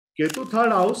Ketu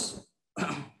third house.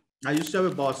 I used to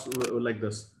have a boss like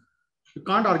this. You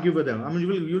can't argue with them. I mean,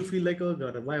 you'll feel like, oh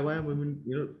God, why am I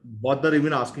even bother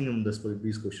even asking him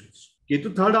these questions?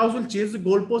 Ketu third house will change the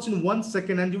goalpost in 1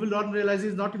 second, and you will not realize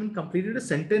he's not even completed a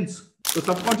sentence. The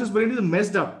subconscious brain is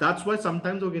messed up. That's why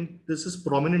sometimes, again, this is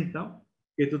prominent now.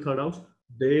 Ketu third house,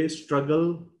 they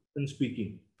struggle in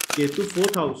speaking. Ketu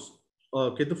fourth house.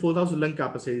 Ketu fourth house, lung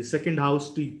capacity. Second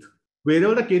house, teeth.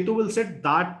 Wherever the Ketu will sit,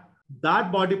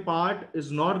 that body part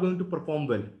is not going to perform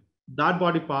well. That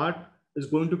body part is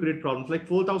going to create problems. Like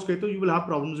fourth house Ketu, you will have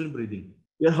problems in breathing.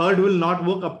 Your heart will not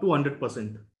work up to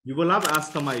 100%. You will have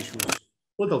asthma issues.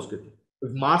 Fourth house Ketu.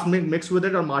 If Mars mixed with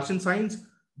it or Martian signs,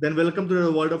 then welcome to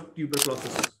the world of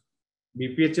tuberculosis.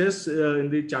 BPHS in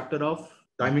the chapter of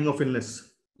timing of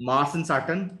illness. Mars and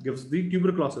Saturn gives the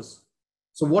tuberculosis.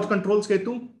 So what controls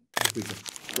Ketu? Jupiter.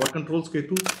 What controls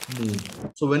Ketu?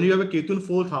 Moon. So when you have a Ketu in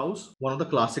fourth house, one of the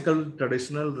classical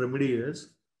traditional remedy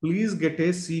is please get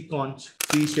a sea conch,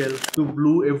 seashell to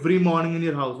brew every morning in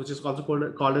your house, which is also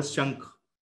called as chunk.